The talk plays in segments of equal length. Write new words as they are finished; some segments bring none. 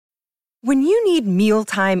When you need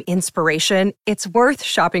mealtime inspiration, it's worth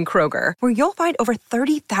shopping Kroger, where you'll find over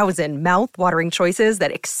 30,000 mouth-watering choices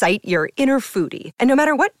that excite your inner foodie. And no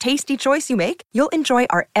matter what tasty choice you make, you'll enjoy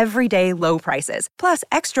our everyday low prices, plus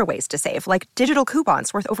extra ways to save, like digital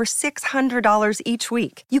coupons worth over $600 each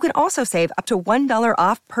week. You can also save up to $1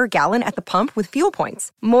 off per gallon at the pump with fuel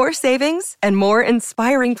points. More savings and more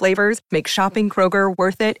inspiring flavors make shopping Kroger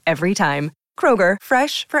worth it every time. Kroger,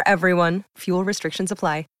 fresh for everyone. Fuel restrictions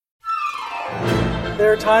apply.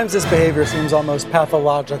 There are times this behavior seems almost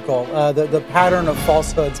pathological, the pattern of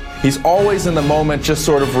falsehoods. He's always in the moment, just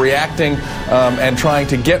sort of reacting and trying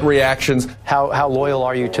to get reactions. How loyal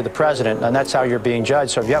are you to the president? And that's how you're being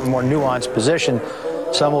judged. So if you have a more nuanced position,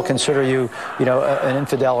 some will consider you, an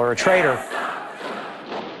infidel or a traitor.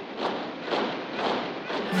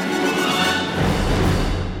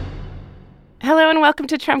 Hello and welcome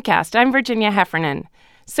to Trumpcast. I'm Virginia Heffernan.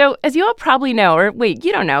 So, as you all probably know, or wait,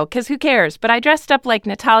 you don't know, because who cares, but I dressed up like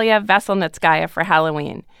Natalia Veselnitskaya for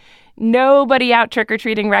Halloween. Nobody out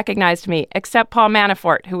trick-or-treating recognized me, except Paul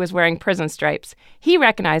Manafort, who was wearing prison stripes. He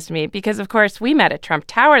recognized me because, of course, we met at Trump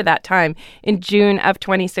Tower that time in June of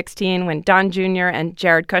 2016 when Don Jr. and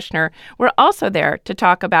Jared Kushner were also there to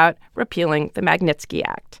talk about repealing the Magnitsky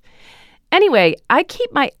Act. Anyway, I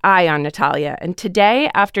keep my eye on Natalia, and today,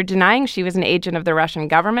 after denying she was an agent of the Russian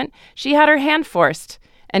government, she had her hand forced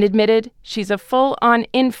and admitted she's a full-on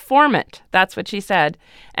informant, that's what she said,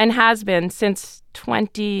 and has been since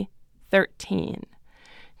 2013.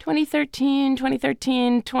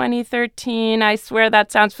 2013, I swear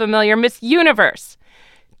that sounds familiar. Miss Universe,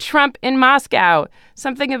 Trump in Moscow,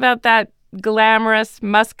 something about that glamorous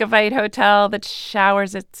Muscovite hotel that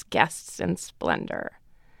showers its guests in splendor.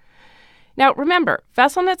 Now, remember,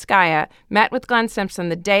 Veselnitskaya met with Glenn Simpson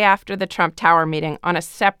the day after the Trump Tower meeting on a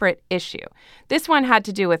separate issue. This one had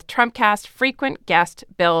to do with Trumpcast frequent guest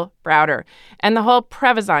Bill Browder and the whole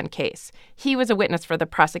Prevezon case. He was a witness for the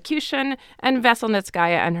prosecution, and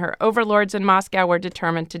Veselnitskaya and her overlords in Moscow were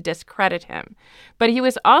determined to discredit him. But he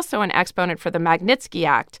was also an exponent for the Magnitsky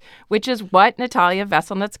Act, which is what Natalia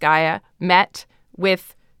Veselnitskaya met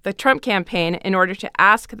with the Trump campaign in order to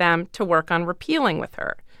ask them to work on repealing with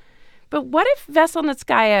her. But what if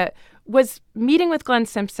Veselnitskaya was meeting with Glenn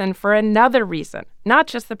Simpson for another reason, not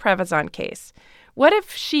just the Prevezon case? What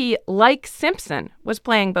if she, like Simpson, was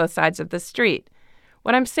playing both sides of the street?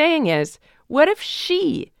 What I'm saying is, what if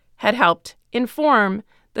she had helped inform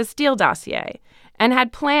the Steele dossier and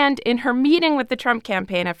had planned in her meeting with the Trump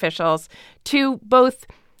campaign officials to both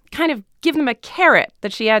kind of give them a carrot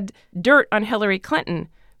that she had dirt on Hillary Clinton,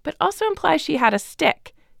 but also imply she had a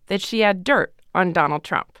stick that she had dirt on Donald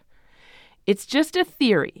Trump? It's just a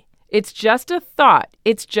theory. It's just a thought.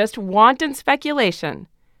 It's just wanton speculation,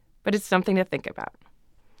 but it's something to think about.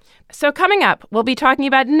 So coming up, we'll be talking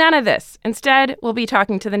about none of this. Instead, we'll be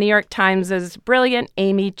talking to the New York Times' brilliant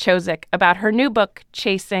Amy Chozick about her new book,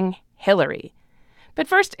 Chasing Hillary. But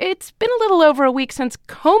first, it's been a little over a week since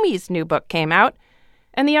Comey's new book came out,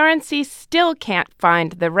 and the RNC still can't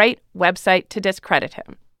find the right website to discredit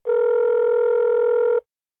him.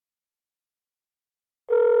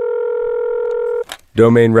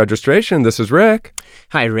 Domain registration. This is Rick.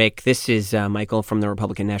 Hi, Rick. This is Michael from the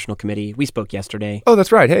Republican National Committee. We spoke yesterday. Oh,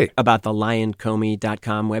 that's right. Hey. About the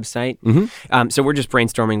lioncomey.com website. Mm-hmm. So we're just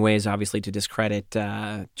brainstorming ways, obviously, to discredit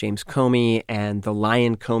James Comey, and the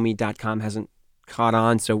lioncomey.com hasn't caught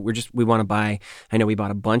on. So we want to buy, I know we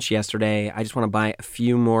bought a bunch yesterday. I just want to buy a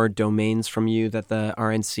few more domains from you that the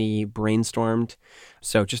RNC brainstormed.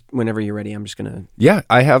 So just whenever you're ready, I'm just going to... Yeah,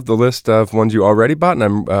 I have the list of ones you already bought, and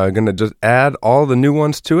I'm going to just add all the new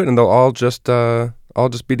ones to it, and they'll all just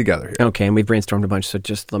be together here. Okay, and we've brainstormed a bunch, so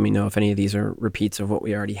just let me know if any of these are repeats of what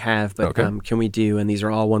we already have. But okay. Can we do, and these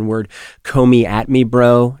are all one word,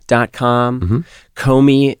 ComeyAtMeBro.com, mm-hmm.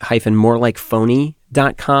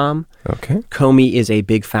 Comey-more-like-phony.com. Okay. Comey is a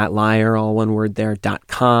big fat liar, all one word there,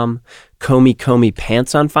 .com.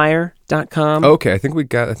 Comey-Pantsonfire.com. Okay, I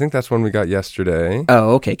think that's one we got yesterday.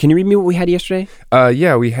 Oh, okay. Can you read me what we had yesterday?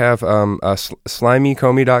 Yeah, we have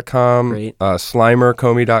SlimyComey.com, Great.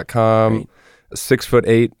 SlimerComey.com, Great.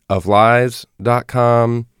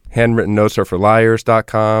 6'8oflies.com, handwritten notes are for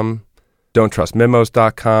liars.com,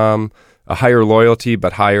 don'ttrustmemos.com, a higher loyalty,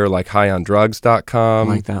 but higher like highandrugs.com.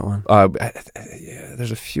 I like that one.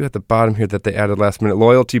 There's a few at the bottom here that they added last minute.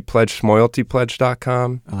 Loyalty pledge,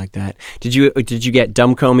 schmoyaltypledge.com. I like that. Did you get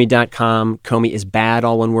dumbcomey.com, Comey is bad,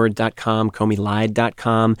 all one word.com,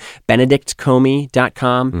 comeylied.com,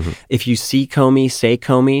 benedictcomey.com. Mm-hmm. If you see Comey, say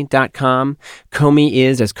Comey.com. Comey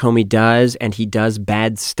is as Comey does, and he does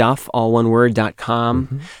bad stuff, all one word.com.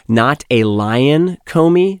 Mm-hmm. Not a lion,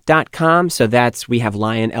 Comey.com. So we have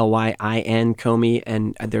lion, Lyin, Comey,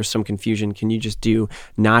 and there's some confusion. Can you just do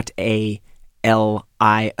not a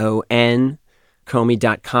Lion,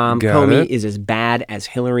 Comey.com. Comey is as bad as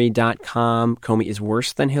Hillary.com. Comey is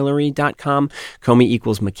worse than Hillary.com. Comey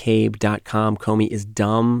equals McCabe.com. Comey is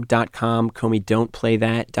dumb.com. Comey don't play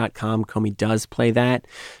that.com. Comey does play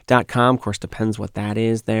that.com. Of course, depends what that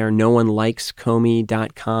is there. No one likes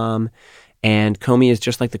Comey.com. And Comey is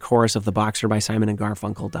just like the chorus of The Boxer by Simon and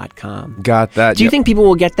Garfunkel.com. Got that. Do you think people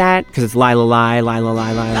will get that? Because it's lie, lie, lie, lie,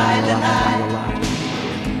 lie, lie, lie, lie, lie, lie.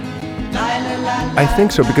 I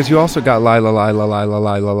think so, because you also got lie.com,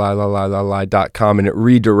 and it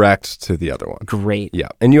redirects to the other one. Great. Yeah.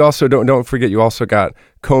 And you also, don't forget, you also got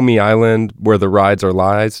Comey Island, where the rides are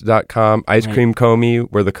lies.com, Ice Cream Comey,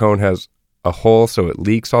 where the cone has a hole so it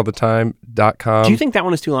leaks all the time.com. Do you think that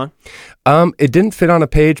one is too long? It didn't fit on a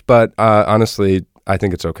page, but honestly, I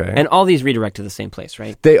think it's okay. And all these redirect to the same place,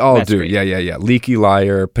 right? They all That's do. great. Yeah. Leaky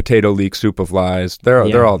Liar, Potato Leak, Soup of Lies. They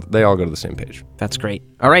all go to the same page. That's great.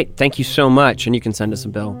 All right. Thank you so much. And you can send us a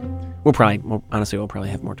bill. We'll probably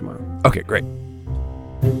have more tomorrow. Okay, great.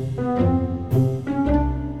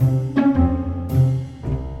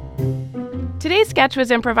 Today's sketch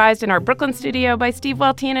was improvised in our Brooklyn studio by Steve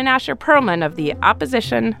Weltine and Asher Perlman of The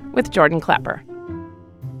Opposition with Jordan Klepper.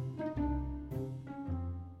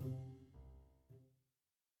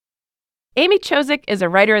 Amy Chozick is a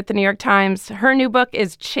writer at The New York Times. Her new book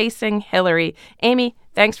is Chasing Hillary. Amy,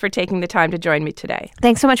 thanks for taking the time to join me today.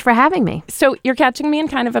 Thanks so much for having me. So you're catching me in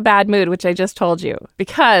kind of a bad mood, which I just told you,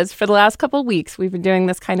 because for the last couple of weeks, we've been doing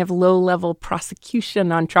this kind of low-level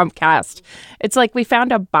prosecution on Trumpcast. It's like we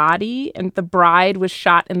found a body and the bride was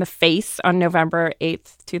shot in the face on November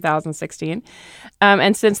 8th, 2016.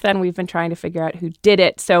 And since then, we've been trying to figure out who did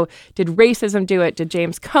it. So did racism do it? Did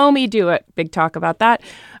James Comey do it? Big talk about that.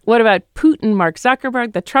 What about Putin, Mark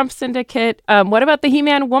Zuckerberg, the Trump Syndicate? What about the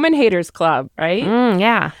He-Man Woman Haters Club, right?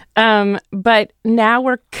 Yeah. But now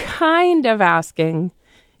we're kind of asking,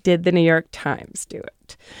 did the New York Times do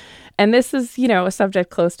it? And this is, a subject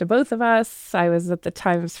close to both of us. I was at the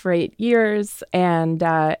Times for 8 years, and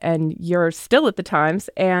you're still at the Times.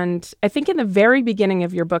 And I think in the very beginning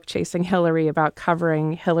of your book, Chasing Hillary, about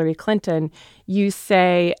covering Hillary Clinton, you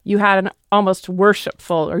say you had you almost worshipped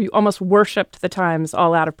the Times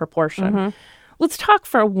all out of proportion. Mm-hmm. Let's talk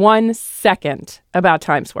for 1 second about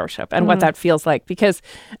Times worship and what that feels like, because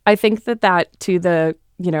I think that to the,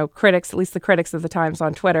 critics, at least the critics of the Times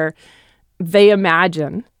on Twitter, they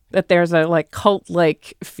imagine that there's a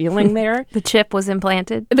cult-like feeling there. The chip was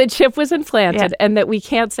implanted. The chip was implanted, and that we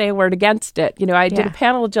can't say a word against it. I did a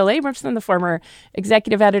panel with Jill Abramson, the former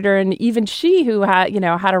executive editor, and even she, who had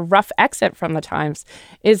a rough exit from the Times,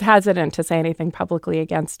 is hesitant to say anything publicly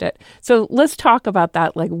against it. So let's talk about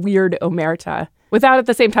that weird omerta, without at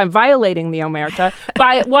the same time violating the omerta,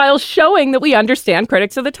 while showing that we understand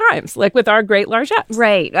critics of the Times, like with our great largesse.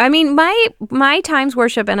 Right. I mean, my Times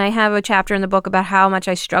worship, and I have a chapter in the book about how much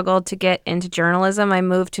I struggled to get into journalism. I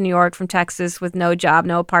moved to New York from Texas with no job,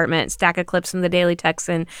 no apartment, stack of clips from the Daily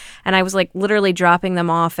Texan, and I was literally dropping them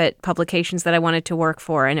off at publications that I wanted to work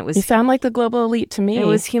for, and it was... You sound like the global elite to me. It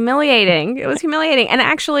was humiliating. And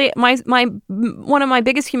actually, one of my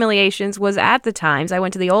biggest humiliations was at the Times. I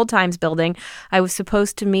went to the old Times building. I was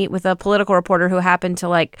supposed to meet with a political reporter who happened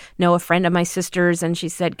to know a friend of my sister's, and she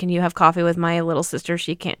said, "Can you have coffee with my little sister?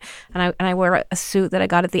 She can't." And I wore a suit that I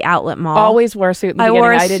got at the outlet mall. Always wore a suit in the beginning.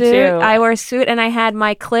 I did too. I wore a suit, and I had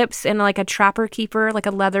my clips in a trapper keeper, a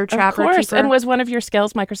leather trapper of course. keeper. And was one of your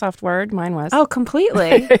skills Microsoft Word? Mine was. Oh,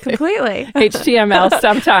 completely. HTML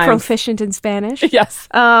sometimes. Proficient in Spanish. Yes.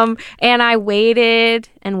 And I waited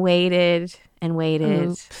and waited and waited,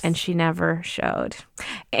 Oops. and she never showed.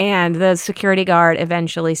 And the security guard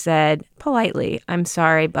eventually said, politely, "I'm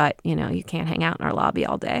sorry, but, you can't hang out in our lobby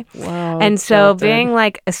all day." Wow. And so being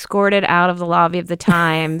escorted out of the lobby of the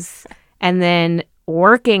Times and then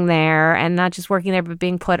working there, and not just working there, but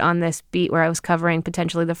being put on this beat where I was covering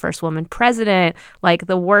potentially the first woman president,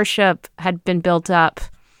 the worship had been built up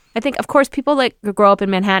I think, of course, people that grow up in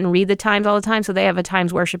Manhattan read the Times all the time, so they have a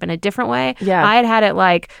Times worship in a different way. Yeah. I had it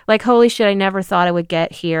like holy shit, I never thought I would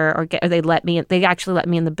get here, or they actually let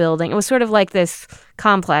me in the building. It was sort of like this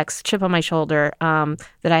complex chip on my shoulder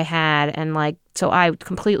that I had, and like, so I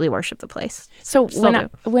completely worship the place. So Still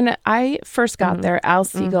when I first got there, Al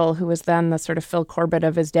Siegel, who was then the sort of Phil Corbett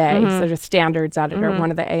of his day, sort of standards editor,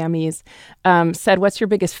 one of the AMEs, said, "What's your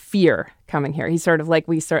biggest fear coming here?" He's sort of like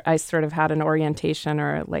I sort of had an orientation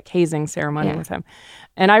or like hazing ceremony with him,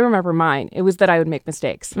 and I remember mine. It was that I would make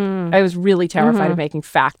mistakes. I was really terrified of making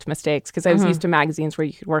fact mistakes because I was used to magazines where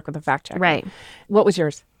you could work with a fact checker. Right. What was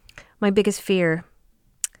yours? My biggest fear.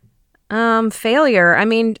 Failure. I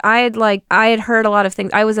mean, I had heard a lot of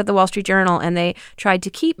things. I was at the Wall Street Journal, and they tried to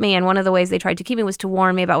keep me, and one of the ways they tried to keep me was to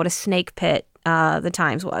warn me about what a snake pit the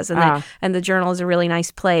Times was, and the Journal is a really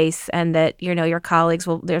nice place, and that your colleagues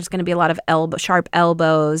there's going to be a lot of sharp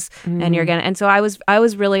elbows, and so I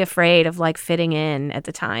was really afraid of like fitting in at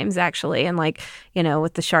the Times actually, and like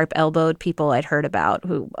with the sharp elbowed people I'd heard about,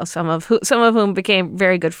 some of whom became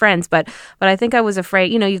very good friends, but I think I was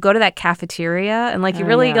afraid. You go to that cafeteria and like you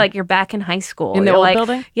really like you're back in high school in the old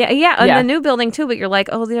building, in the new building too, but you're like,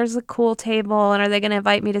 oh, there's a cool table, and are they going to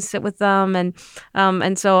invite me to sit with them,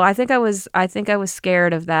 and so I think I was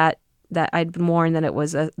scared of that I'd been warned that it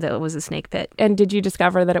was a snake pit. And did you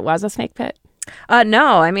discover that it was a snake pit?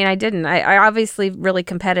 No, I mean, I didn't. I obviously really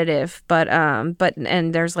competitive, but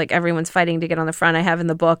and there's like everyone's fighting to get on the front. I have in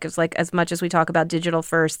the book, it's like, as much as we talk about digital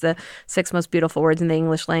first, the 6 most beautiful words in the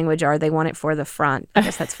English language are, they want it for the front. I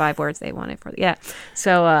guess that's 5 words. They want it for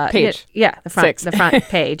So page. The front. 6. The front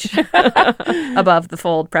page, above the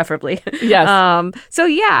fold, preferably. Yes. So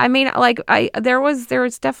yeah, I mean, like there was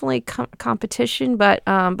definitely competition, but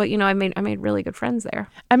I made really good friends there.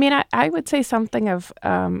 I mean, I would say something of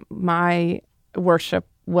my worship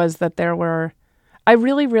was that I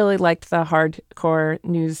really, really liked the hardcore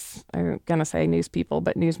news, I'm going to say news people,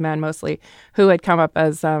 but newsmen mostly, who had come up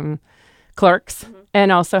as clerks and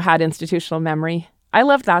also had institutional memory. I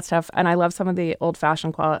loved that stuff, and I loved some of the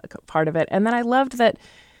old-fashioned part of it. And then I loved that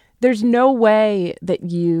there's no way that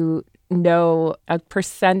you know a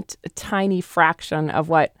tiny fraction of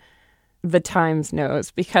what the Times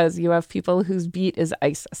knows, because you have people whose beat is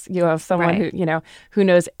ISIS. You have someone who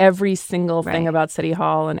knows every single thing about City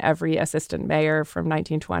Hall and every assistant mayor from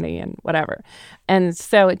 1920 and whatever. And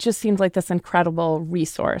so it just seems like this incredible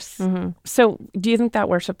resource. So do you think that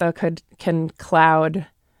worship, though, can cloud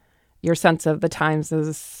your sense of the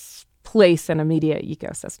Times' place in a media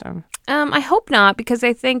ecosystem? I hope not, because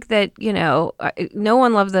I think that, no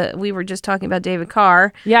one loved we were just talking about David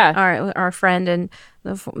Carr, our friend and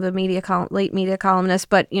the late media columnist,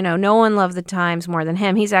 but, no one loved the Times more than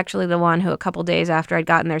him. He's actually the one who a couple days after I'd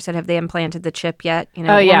gotten there said, have they implanted the chip yet?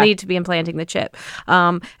 We'll need to be implanting the chip.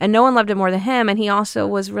 And no one loved it more than him. And he also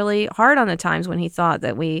was really hard on the Times when he thought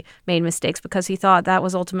that we made mistakes, because he thought that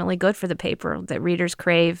was ultimately good for the paper, that readers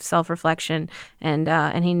crave self-reflection,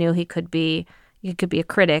 and he knew he could be a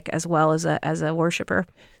critic as well as a worshiper.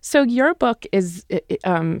 So your book is,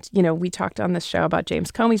 we talked on this show about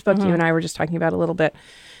James Comey's book. You and I were just talking about a little bit.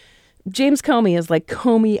 James Comey is like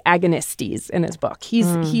Comey agonistes in his book.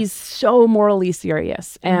 He's so morally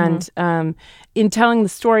serious. And in telling the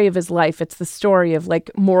story of his life, it's the story of like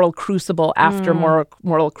moral crucible after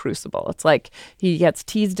moral crucible. It's like he gets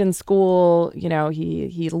teased in school,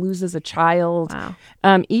 he loses a child.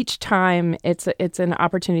 Wow. Each time it's an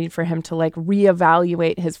opportunity for him to like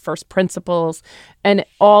reevaluate his first principles. And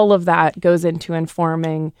all of that goes into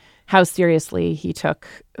informing how seriously he took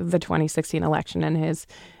the 2016 election and his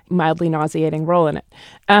mildly nauseating role in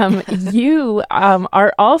it. You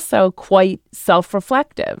are also quite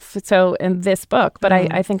self-reflective. So in this book, but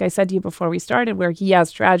I think I said to you before we started, where he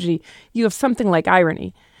has tragedy, you have something like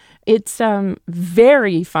irony. It's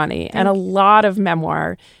very funny and a lot of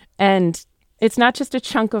memoir, and it's not just a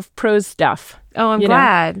chunk of prose stuff. Oh, I'm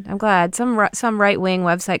glad. I'm glad. Some right-wing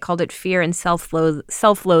website called it fear and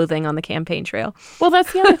self-loathing on the campaign trail. Well,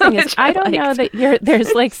 that's the other thing is I don't know that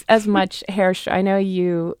there's like as much hair. I know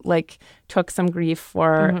you like took some grief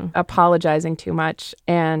for apologizing too much,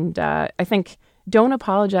 and I think don't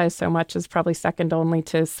apologize so much is probably second only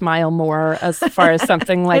to smile more as far as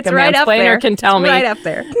something like a mansplainer can tell me. Right up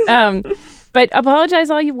there. But apologize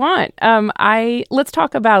all you want. Let's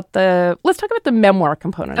talk about the memoir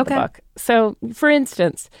component of the book. So, for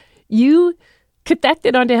instance, you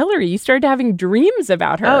connected onto Hillary. You started having dreams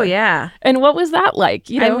about her. Oh, yeah. And what was that like?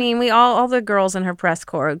 You know? I mean, we all the girls in her press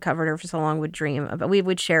corps who covered her for so long would dream about. We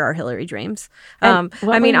would share our Hillary dreams.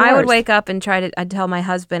 I mean, I would wake up and I'd tell my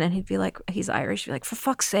husband, and he'd be like, he's Irish, he'd be like, for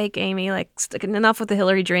fuck's sake, Amy, like, enough with the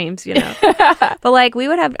Hillary dreams, you know. But like, we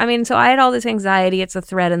would have. I mean, so I had all this anxiety. It's a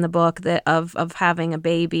thread in the book that of having a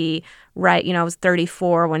baby. Right, you know, I was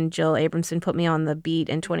 34 when Jill Abramson put me on the beat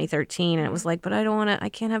in 2013, and it was like, but I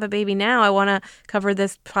can't have a baby now. I want to cover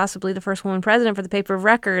this, possibly the first woman president, for the paper of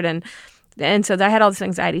record, and so I had all this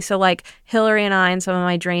anxiety. So like Hillary and I, in some of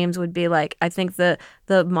my dreams, would be like, I think the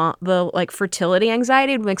like fertility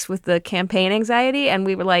anxiety would mix with the campaign anxiety, and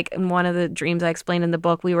we were like, in one of the dreams I explained in the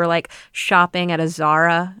book, we were like shopping at a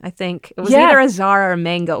Zara. I think it was either a Zara or a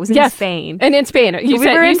Mango. It was in Spain, and in Spain you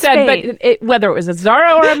said, but whether it was a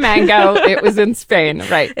Zara or a Mango, it was in Spain,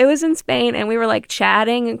 right? It was in Spain, and we were like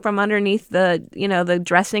chatting from underneath the the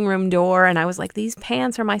dressing room door, and I was like, these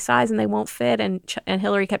pants are my size and they won't fit, and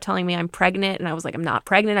Hillary kept telling me I'm pregnant, and I was like, I'm not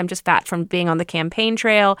pregnant, I'm just fat from being on the campaign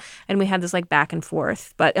trail, and we had this like back and forth.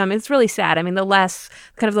 But it's really sad. I mean,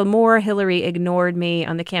 the more Hillary ignored me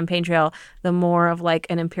on the campaign trail, the more of like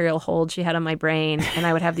an imperial hold she had on my brain, and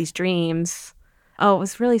I would have these dreams. Oh, it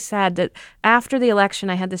was really sad that after the election,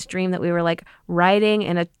 I had this dream that we were like riding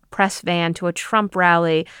in a press van to a Trump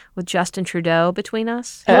rally with Justin Trudeau between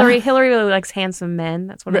us. Hillary really likes handsome men.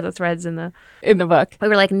 That's one of the threads in the book. We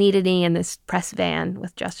were like knee to knee in this press van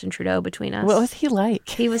with Justin Trudeau between us. What was he like?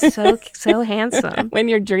 He was so handsome. When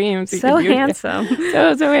your dreams, so handsome,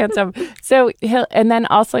 so handsome. So, and then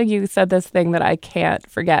also you said this thing that I can't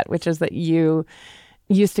forget, which is that you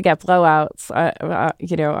used to get blowouts,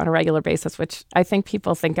 on a regular basis, which I think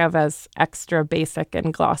people think of as extra basic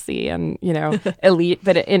and glossy and, elite.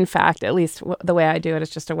 But in fact, at least the way I do it is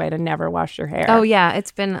just a way to never wash your hair. Oh, yeah.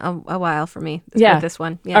 It's been a while for me with this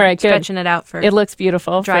one. Yeah. All right, good. Stretching it out for it looks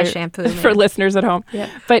beautiful. Dry shampoo. For listeners at home. Yeah.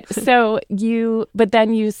 But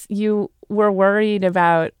then you were worried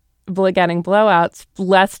about getting blowouts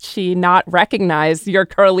lest she not recognize your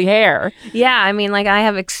curly hair. Yeah, I mean, like, I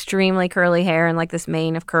have extremely curly hair and like this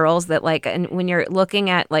mane of curls that like, and when you're looking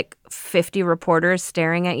at like 50 reporters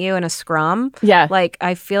staring at you in a scrum, like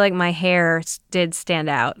I feel like my hair did stand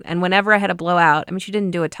out. And whenever I had a blowout, I mean, she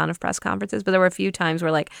didn't do a ton of press conferences, but there were a few times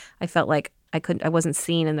where like I felt like I wasn't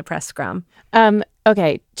seen in the press scrum.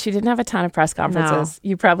 Okay, she didn't have a ton of press conferences. No.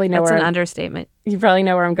 You probably know That's an understatement. You probably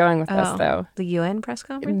know where I'm going with this, though. The UN press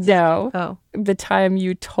conference? No. Oh. The time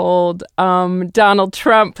you told Donald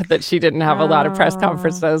Trump that she didn't have a lot of press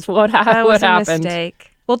conferences. What happened? That was a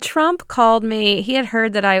mistake. Well, Trump called me. He had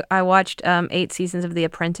heard that I watched 8 seasons of The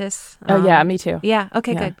Apprentice. Oh, yeah, me too. Yeah,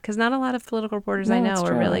 okay, good. Because not a lot of political reporters I know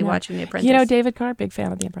are really watching The Apprentice. You know, David Carr, big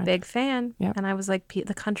fan of The Apprentice. Big fan. Yep. And I was like,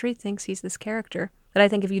 the country thinks he's this character that I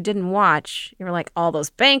think if you didn't watch, you were like, all those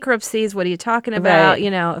bankruptcies, what are you talking about? Right. You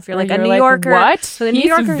know, if you're like a New Yorker. What? So the He's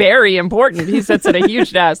New Yorker, very important. He sits at a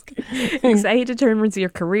huge desk. He determines your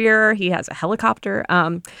career. He has a helicopter.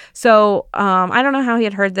 So I don't know how he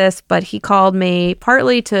had heard this, but he called me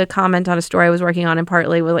partly to comment on a story I was working on, and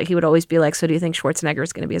partly with, like, he would always be like, so do you think Schwarzenegger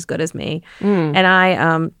is going to be as good as me? And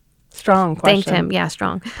I strong question. Thanked him. Yeah,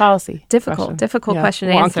 strong. Policy. Difficult question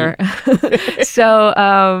to answer. So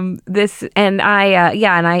I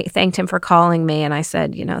thanked him for calling me, and I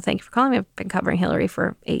said, thank you for calling me. I've been covering Hillary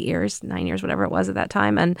for 9 years, whatever it was at that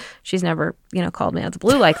time, and she's never, called me out of the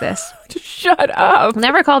blue like this. Shut up.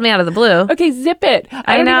 Never called me out of the blue. Okay, zip it.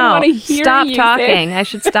 I know. Don't even want to hear Stop you talking. say. I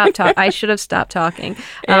should stop talking. I should have stopped talking.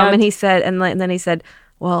 And he said, and then he said,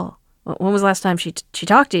 well, when was the last time she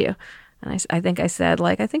talked to you? And I think I said,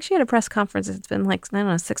 I think she had a press conference. It's been 6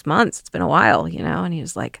 months. It's been a while, And he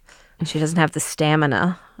was like, she doesn't have the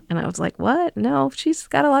stamina. And I was like, what? No, she's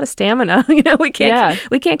got a lot of stamina. We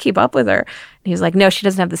can't keep up with her. And he was like, no, she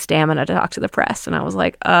doesn't have the stamina to talk to the press. And I was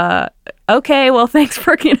like, okay, well, thanks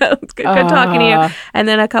for, good talking to you. And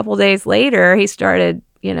then a couple days later, he started,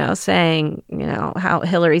 saying, how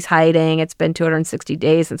Hillary's hiding. It's been 260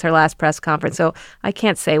 days since her last press conference. So I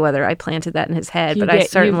can't say whether I planted that in his head, but I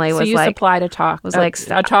certainly was like... supplied a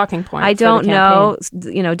talking point. I don't know,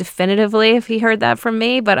 definitively if he heard that from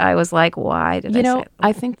me, but I was like, why did I say it?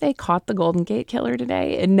 I think they caught the Golden Gate Killer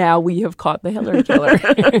today, and now we have caught the Hillary Killer.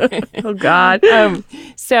 Oh, God.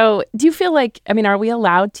 So do you feel like, are we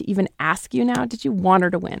allowed to even ask you now? Did you want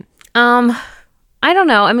her to win? I don't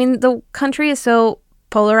know. The country is so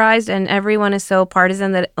polarized and everyone is so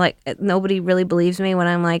partisan that nobody really believes me when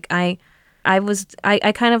I'm like, I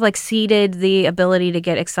kind of ceded the ability to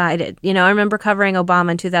get excited. I remember covering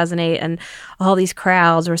Obama in 2008 and all these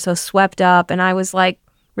crowds were so swept up, and I was like,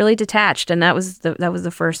 really detached. And that was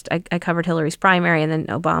the first. I covered Hillary's primary and then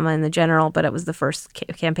Obama in the general, but it was the first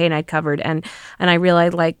campaign I'd covered. And I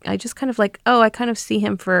realized, like, I just kind of like, oh, I kind of see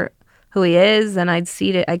him for who he is, and I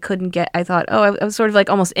thought, I was sort of like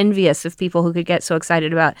almost envious of people who could get so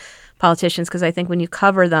excited about politicians, because I think when you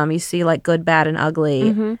cover them, you see like good, bad, and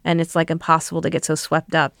ugly, and it's like impossible to get so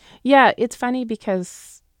swept up. Yeah, it's funny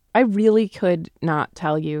because I really could not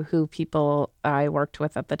tell you who people I worked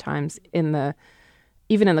with at the Times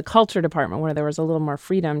even in the culture department, where there was a little more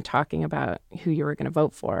freedom talking about who you were going to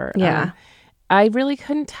vote for. Yeah. I really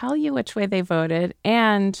couldn't tell you which way they voted.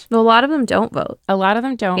 And a lot of them don't vote.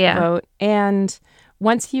 Vote. And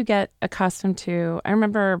once you get accustomed to, I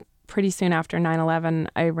remember pretty soon after 9/11,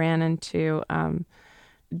 I ran into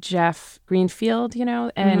Jeff Greenfield,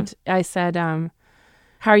 and I said, how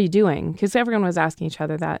are you doing? Because everyone was asking each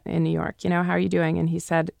other that in New York, how are you doing? And he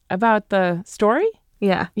said, about the story?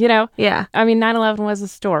 Yeah. Yeah. I mean, 9/11 was a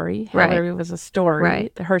story. Right. Hillary was a story.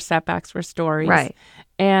 Right. Her setbacks were stories. Right.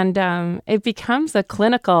 And it becomes a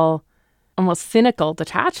clinical, almost cynical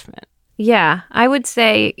detachment. Yeah, I would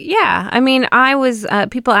say, yeah. I mean, I was,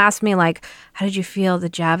 people asked me, like, how did you feel at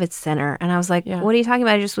the Javits Center? And I was like, what are you talking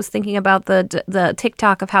about? I just was thinking about the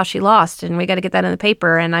TikTok of how she lost, and we got to get that in the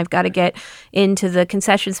paper, and I've got to get into the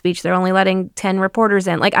concession speech. They're only letting 10 reporters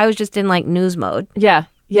in. Like, I was just in, like, news mode. Yeah.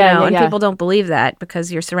 And people don't believe that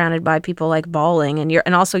because you're surrounded by people like bawling,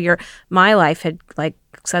 and also my life had like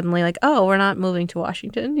suddenly like, oh, we're not moving to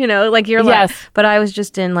Washington, like you're like, but I was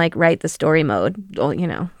just in like write the story mode,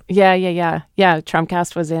 Yeah.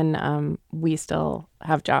 Trumpcast was in we still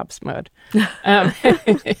have jobs mode. The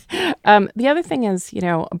other thing is,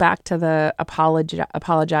 back to the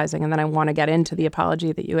apologizing, and then I want to get into the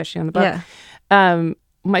apology that you issue in the book. Yeah.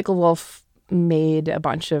 Michael Wolff made a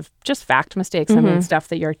bunch of just fact mistakes. I mean, stuff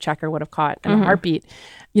that your checker would have caught in a heartbeat.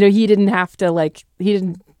 He didn't have to he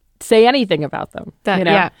didn't say anything about them.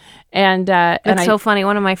 Yeah. And it's so funny.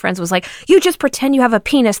 One of my friends was like, you just pretend you have a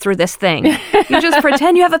penis through this thing. You just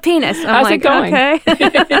pretend you have a penis. I'm How's like, it going? Okay.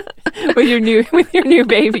 with your new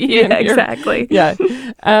baby. Yeah, exactly. Yeah.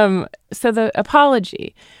 So the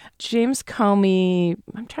apology. James Comey,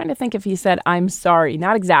 I'm trying to think if he said, I'm sorry.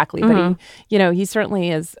 Not exactly, but he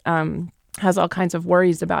certainly is, has all kinds of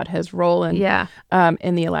worries about his role in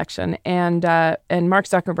the election. And Mark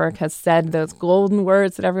Zuckerberg has said those golden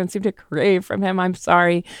words that everyone seemed to crave from him, I'm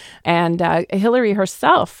sorry. And Hillary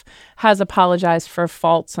herself has apologized for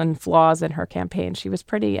faults and flaws in her campaign. She was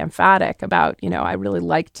pretty emphatic about, I really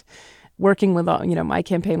liked working with all, my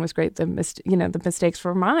campaign was great. The mistakes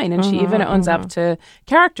were mine. And she even owns up to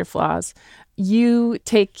character flaws. You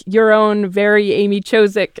take your own very Amy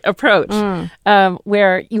Chozick approach,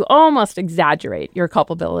 where you almost exaggerate your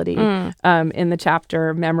culpability in the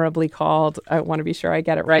chapter memorably called, I want to be sure I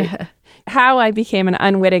get it right, How I Became an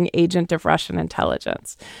Unwitting Agent of Russian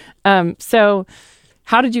Intelligence. So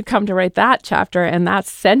how did you come to write that chapter and that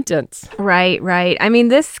sentence? Right. I mean,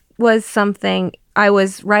 this was something... I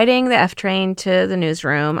was writing the F Train to the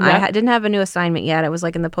newsroom. Yeah. I didn't have a new assignment yet. I was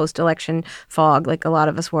like in the post-election fog, like a lot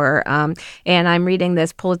of us were. And I'm reading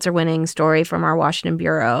this Pulitzer-winning story from our Washington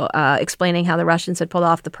bureau explaining how the Russians had pulled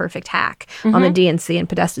off the perfect hack on the DNC and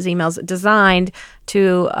Podesta's emails designed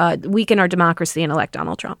to weaken our democracy and elect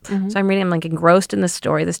Donald Trump. So I'm reading, I'm like engrossed in this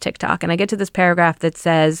story, this TikTok, and I get to this paragraph that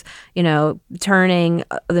says, turning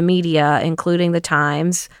the media, including the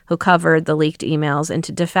Times, who covered the leaked emails,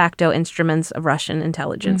 into de facto instruments of Russian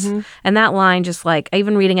intelligence. And that line just like,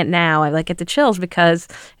 even reading it now, I like get the chills because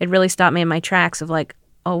it really stopped me in my tracks of like,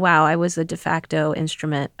 oh, wow, I was a de facto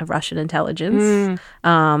instrument of Russian intelligence.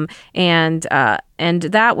 And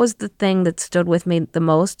that was the thing that stood with me the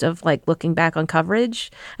most of like looking back on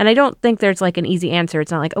coverage. And I don't think there's like an easy answer.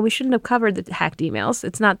 It's not like, oh, we shouldn't have covered the hacked emails.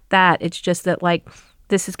 It's not that. It's just that like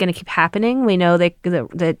this is going to keep happening. We know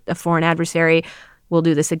that a foreign adversary will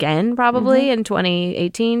do this again probably in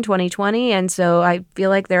 2018, 2020. And so I feel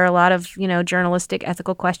like there are a lot of, journalistic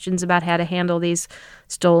ethical questions about how to handle these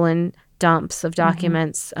stolen dumps of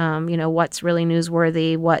documents, what's really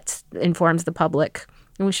newsworthy, what informs the public.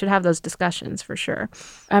 And we should have those discussions for sure.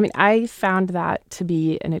 I mean, I found that to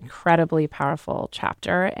be an incredibly powerful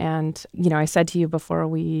chapter. And, I said to you before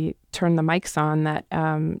we turned the mics on that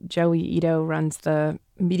Joey Ito runs the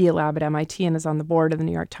Media Lab at MIT and is on the board of the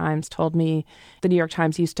New York Times, told me the New York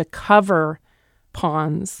Times used to cover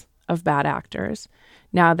pawns of bad actors.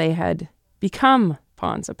 Now they had become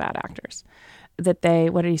pawns of bad actors. That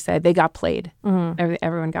what did he say? They got played.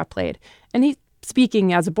 Everyone got played. And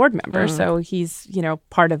speaking as a board member, so he's,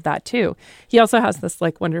 part of that too. He also has this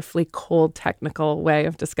wonderfully cold technical way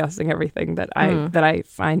of discussing everything that I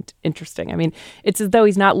find interesting. I mean, it's as though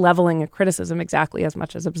he's not leveling a criticism exactly as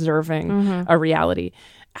much as observing a reality.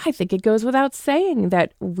 I think it goes without saying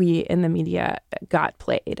that we in the media got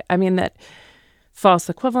played. I mean, that false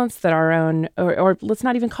equivalence, that our own, or let's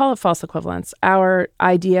not even call it false equivalence, our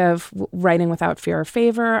idea of writing without fear or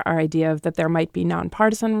favor, our idea of that there might be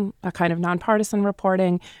a kind of nonpartisan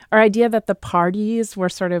reporting, our idea that the parties were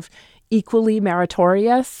sort of equally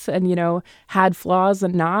meritorious and, had flaws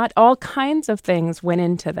and not, all kinds of things went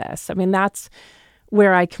into this. I mean, that's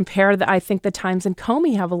where I compare I think the Times and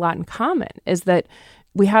Comey have a lot in common, is that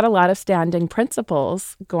we had a lot of standing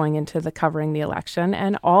principles going into the covering the election,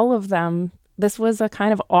 and all of them, this was a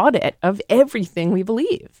kind of audit of everything we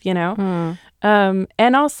believe,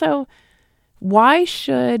 and also, why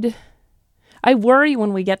should I worry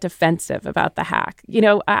when we get defensive about the hack?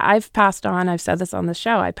 I've said this on the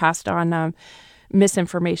show, I passed on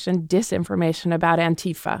misinformation, disinformation about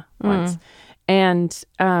Antifa once. And,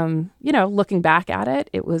 looking back at it,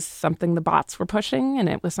 it was something the bots were pushing, and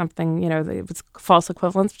it was something, it was false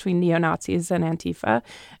equivalence between neo-Nazis and Antifa,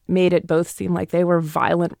 made it both seem like they were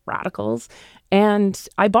violent radicals. And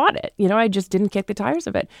I bought it, I just didn't kick the tires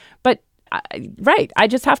of it. But, I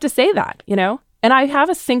just have to say that, And I have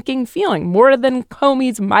a sinking feeling, more than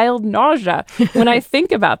Comey's mild nausea, when I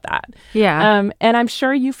think about that. Yeah. And I'm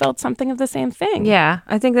sure you felt something of the same thing. Yeah,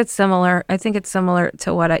 I think that's similar. I think it's similar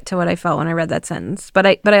to what I felt when I read that sentence. But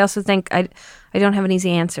I also think I don't have an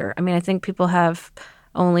easy answer. I mean, I think people have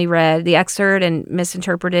only read the excerpt and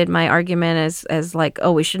misinterpreted my argument as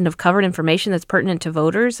we shouldn't have covered information that's pertinent to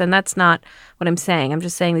voters. And that's not what I'm saying. I'm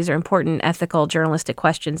just saying these are important ethical journalistic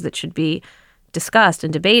questions that should be discussed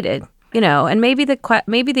and debated. And maybe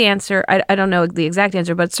the answer, I don't know the exact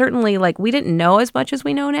answer, but certainly we didn't know as much as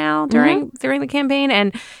we know now during the campaign.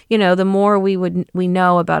 And, the more we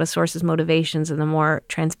know about a source's motivations and the more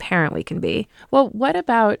transparent we can be. Well, what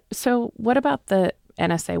about the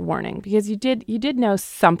NSA warning? Because you did know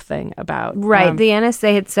something about. Right. The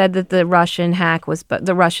NSA had said that the Russian hack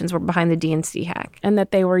the Russians were behind the DNC hack. And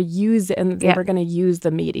that they were were going to use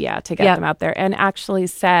the media to get them out there, and actually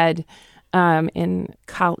said, in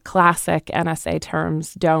classic NSA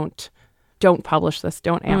terms, don't publish this,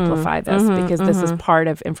 don't amplify this, because this is part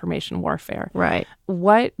of information warfare. Right.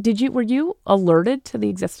 Were you alerted to the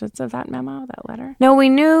existence of that memo, that letter? No, we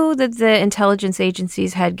knew that the intelligence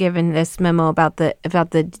agencies had given this memo about the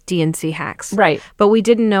DNC hacks. Right. But we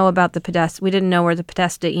didn't know about we didn't know where the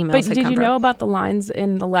Podesta emails had come from. But did you know about the lines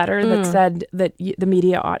in the letter that said that the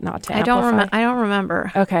media ought not to amplify? I don't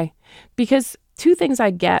remember. Okay. Because two things I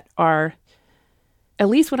get are, at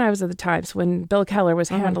least when I was at the Times, when Bill Keller was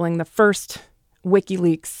handling the first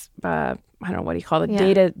WikiLeaks, I don't know what he called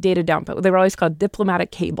it, data dump. They were always called diplomatic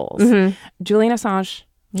cables. Julian Assange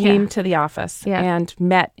came to the office and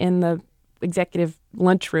met in the executive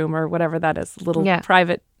lunchroom, or whatever that is, little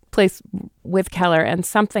private place with Keller, and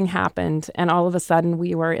something happened, and all of a sudden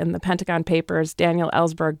we were in the Pentagon Papers, Daniel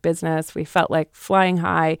Ellsberg business. We felt like flying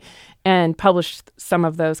high, and published some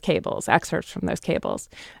of those cables, excerpts from those cables.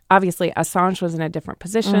 Obviously, Assange was in a different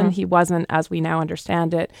position. He wasn't, as we now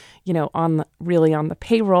understand it, on the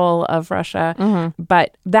payroll of Russia.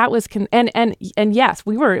 But that was and yes,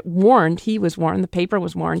 we were warned. He was warned. The paper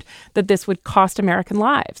was warned that this would cost American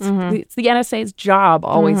lives. It's the NSA's job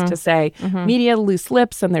always to say media loose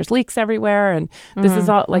lips and there's leaks everywhere, and this is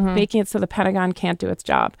all making it so the Pentagon can't do its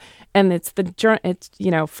job. And it's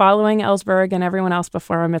following Ellsberg and everyone else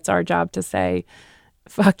before him. It's our job to say,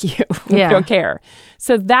 fuck you. We don't care.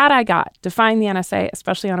 So that I got. Define the NSA,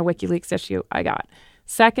 especially on a WikiLeaks issue, I got.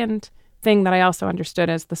 Second thing that I also understood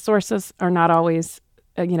is the sources are not always,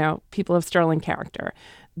 people of sterling character.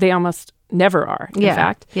 They almost never are, in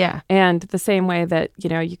fact. Yeah. And the same way that,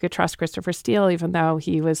 you could trust Christopher Steele, even though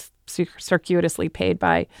he was circuitously paid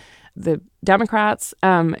by the Democrats,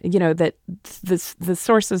 that the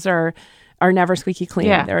sources are never squeaky clean.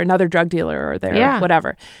 Yeah. They're another drug dealer, or they're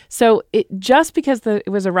whatever. So just because it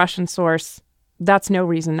was a Russian source, that's no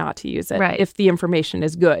reason not to use it. Right. If the information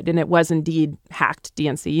is good and it was indeed hacked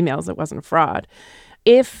DNC emails, it wasn't a fraud.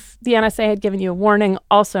 If the NSA had given you a warning,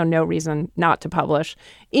 also no reason not to publish,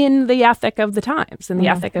 in the ethic of the Times, in the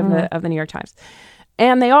ethic of the New York Times.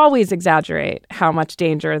 And they always exaggerate how much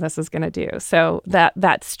danger this is going to do. So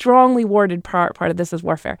that strongly worded part of this is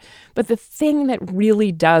warfare. But the thing that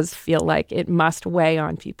really does feel like it must weigh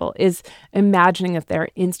on people is imagining that they're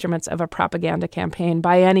instruments of a propaganda campaign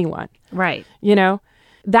by anyone. Right.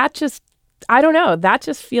 That just, I don't know, that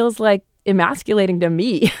just feels like emasculating to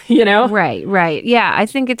me, you know? Right. Yeah, I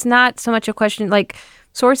think it's not so much a question, like,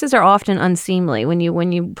 sources are often unseemly. When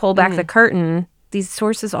you pull back the curtain, these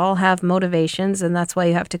sources all have motivations, and that's why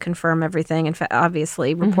you have to confirm everything and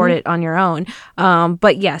obviously report it on your own.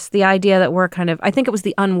 But yes, the idea that we're kind of, I think it was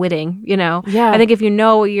the unwitting, you know? Yeah. I think if you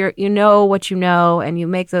know what you know and you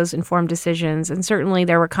make those informed decisions, and certainly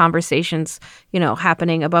there were conversations,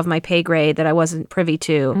 happening above my pay grade that I wasn't privy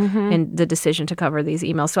to in the decision to cover these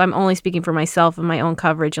emails. So I'm only speaking for myself and my own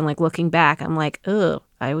coverage, and like looking back, I'm like, ugh,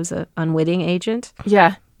 I was an unwitting agent.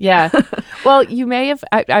 Yeah. Well, you may have.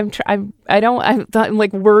 I'm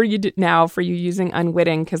like worried now for you using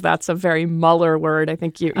unwitting, because that's a very Mueller word. I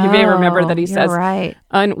think you may remember that he says right.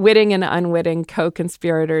 Unwitting and unwitting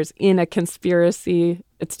co-conspirators in a conspiracy.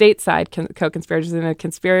 Stateside co-conspirators in a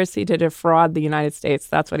conspiracy to defraud the United States.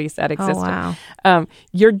 That's what he said existed. Oh, wow.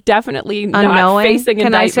 You're definitely unknowing? Not facing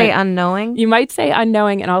indictment. Can I say unknowing? You might say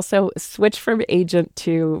unknowing, and also switch from agent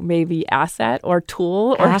to maybe asset or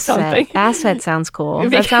tool or something. Asset sounds cool.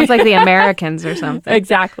 That sounds like the Americans or something.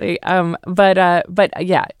 Exactly. But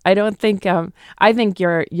yeah, I don't think. I think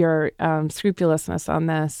your scrupulousness on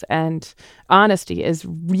this and honesty is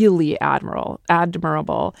really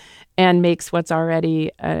admirable, and makes what's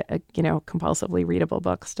already a compulsively readable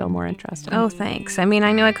book still more interesting. Oh, thanks. I mean,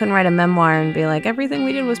 I knew I couldn't write a memoir and be like, everything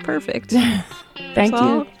we did was perfect. Thank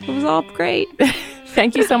you. It was all great.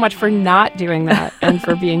 Thank you so much for not doing that and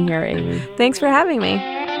for being here, Amy. Thanks for having me.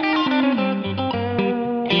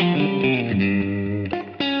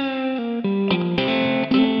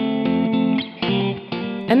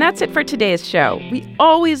 And that's it for today's show. We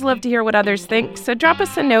always love to hear what others think, so drop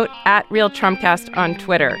us a note at RealTrumpcast on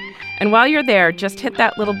Twitter. And while you're there, just hit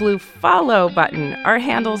that little blue follow button. Our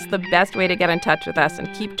handle's the best way to get in touch with us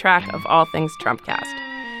and keep track of all things Trumpcast.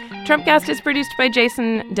 Trumpcast is produced by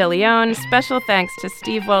Jason DeLeon. Special thanks to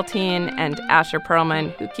Steve Welteen and Asher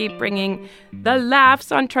Perlman, who keep bringing the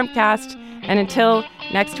laughs on Trumpcast. And until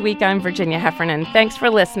next week, I'm Virginia Heffernan. Thanks for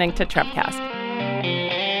listening to Trumpcast.